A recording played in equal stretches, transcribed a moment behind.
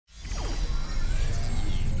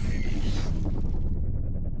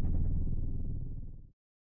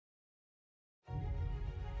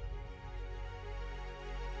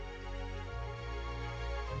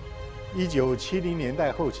1970年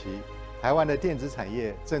代后期，台湾的电子产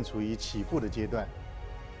业正处于起步的阶段。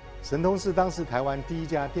神通是当时台湾第一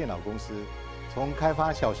家电脑公司，从开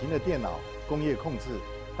发小型的电脑、工业控制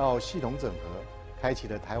到系统整合，开启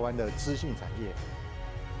了台湾的资讯产业。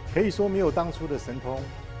可以说，没有当初的神通，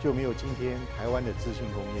就没有今天台湾的资讯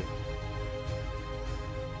工业。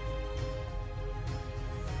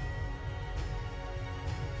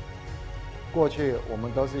过去我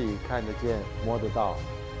们都是以看得见、摸得到、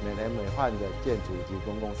美轮美奂的建筑及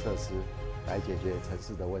公共设施来解决城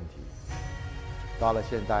市的问题。到了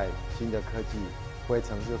现代，新的科技为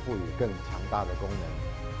城市赋予更强大的功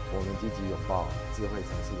能，我们积极拥抱智慧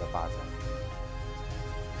城市的发展。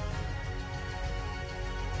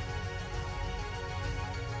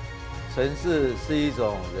城市是一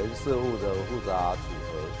种人事物的复杂组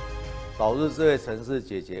合。导入智慧城市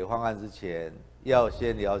解决方案之前，要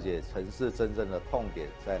先了解城市真正的痛点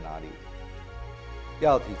在哪里，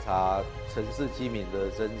要体察城市居民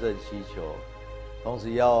的真正需求，同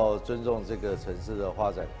时要尊重这个城市的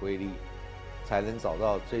发展规律，才能找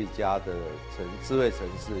到最佳的智慧城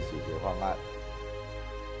市解决方案。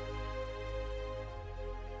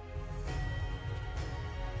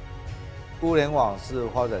物联网是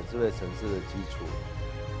发展智慧城市的基础，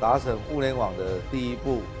达成物联网的第一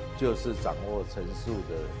步就是掌握城市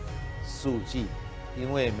的数据，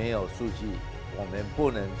因为没有数据，我们不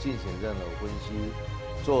能进行任何分析，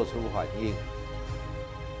做出反应。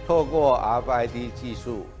透过 RFID 技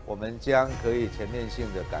术，我们将可以全面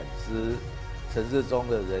性的感知城市中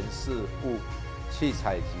的人事物，去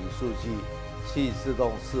采集数据，去自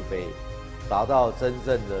动识别，达到真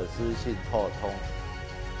正的资讯互通。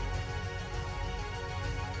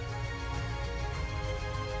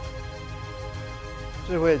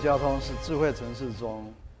智慧交通是智慧城市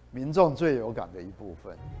中民众最有感的一部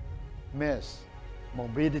分。MaaS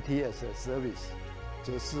Mobility as a Service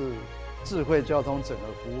则是智慧交通整合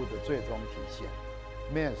服务的最终体现。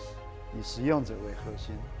MaaS 以使用者为核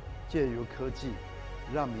心，借由科技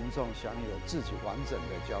让民众享有自己完整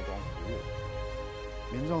的交通服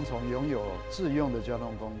务。民众从拥有自用的交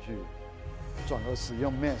通工具，转而使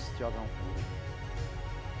用 MaaS 交通服务，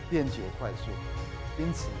便捷快速，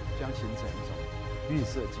因此将形成一种绿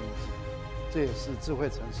色经济。这也是智慧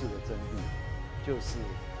城市的真谛，就是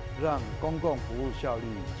让公共服务效率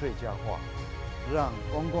最佳化，让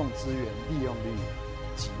公共资源利用率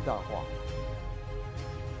极大化。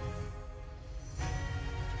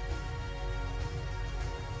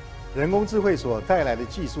人工智慧所带来的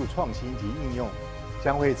技术创新及应用，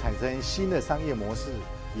将会产生新的商业模式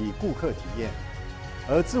与顾客体验，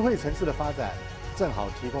而智慧城市的发展正好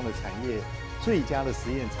提供了产业最佳的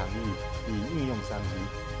实验场域与应用商机。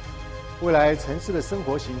未来城市的生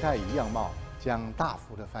活形态与样貌将大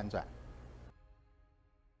幅的翻转。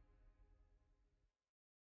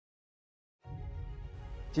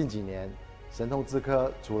近几年，神通智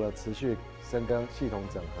科除了持续深耕系统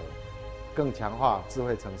整合，更强化智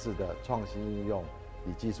慧城市的创新应用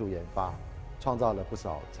与技术研发，创造了不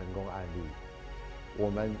少成功案例。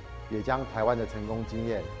我们也将台湾的成功经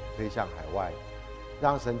验推向海外，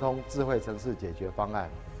让神通智慧城市解决方案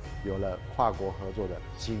有了跨国合作的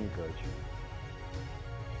新格局。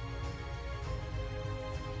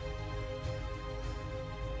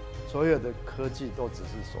所有的科技都只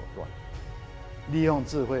是手段，利用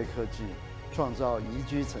智慧科技创造宜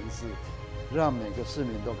居城市，让每个市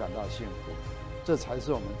民都感到幸福，这才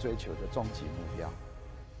是我们追求的终极目标。